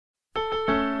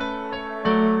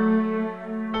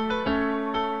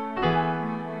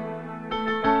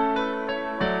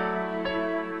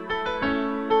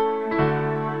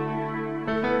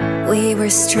We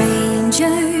were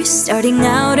strangers, starting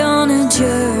out on a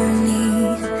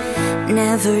journey,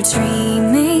 never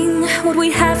dreaming what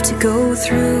we'd have to go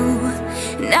through.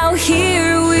 Now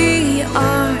here we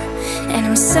are, and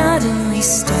I'm suddenly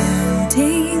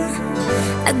standing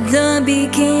at the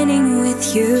beginning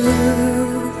with you.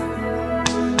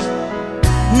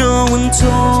 No one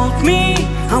told me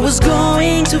I was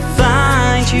going to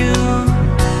find you.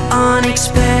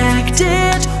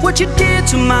 Unexpected, what you did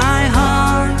to my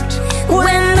heart.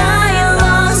 When I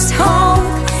lost hope,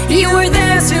 you were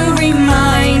there to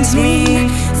remind me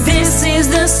this is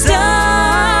the start.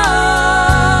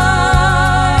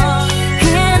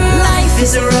 And life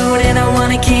is a road and I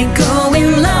wanna keep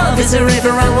going. Love is a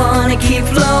river, I wanna keep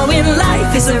flowing.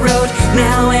 Life is a road,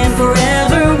 now and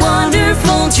forever,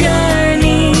 wonderful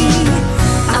journey.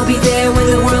 I'll be there when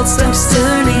the world stops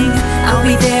turning. I'll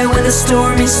be there when the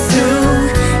storm is through.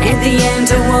 At the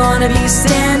end I wanna be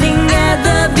standing at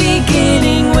the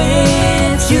beginning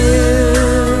with you.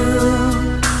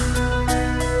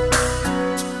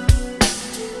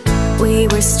 We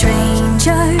were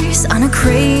strangers on a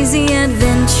crazy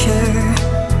adventure,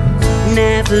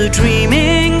 never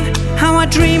dreaming how our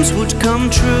dreams would come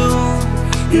true.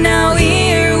 Now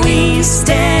here we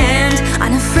stand,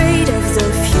 unafraid of the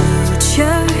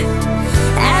future,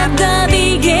 at the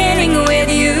beginning with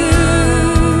you.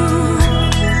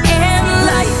 And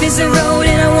life is a road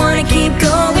and I wanna keep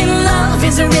going. Love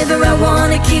is a river, I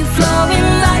wanna keep flowing.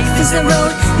 Life is a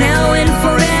road, now and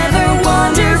forever,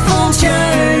 wonderful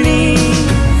journey.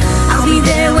 I'll be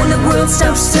there when the world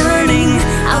stops turning.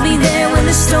 I'll be there when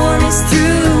the storm is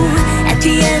through. At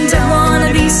the end I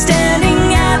wanna be standing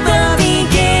at the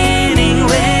beginning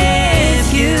with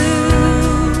you.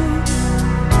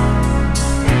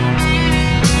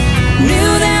 Knew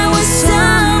there was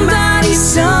somebody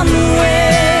somewhere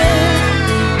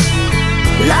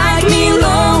like me,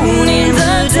 alone in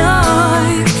the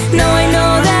dark. Now I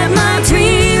know that my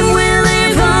dream will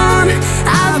live on.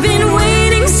 I've been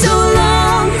waiting so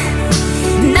long.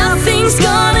 Nothing's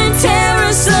gonna tear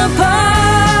us apart.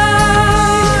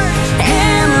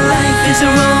 And life is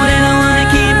a road and I wanna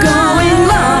keep going.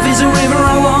 Love is a river,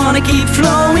 I wanna keep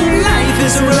flowing. Life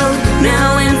is a road, now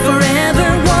and forever,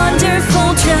 wonderful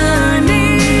journey.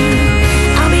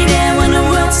 I'll be there when the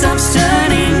world stops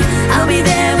turning. I'll be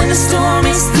there when the storm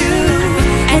is through.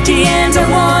 At the end I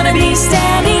wanna be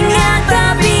standing at the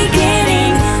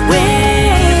beginning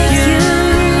with you.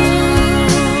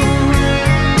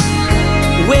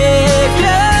 With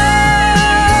you.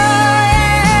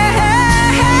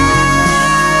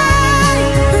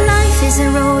 Life is a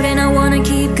road and I wanna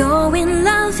keep going.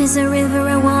 Love is a river,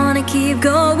 I wanna keep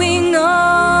going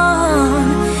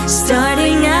on.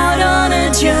 Starting out on a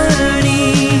journey.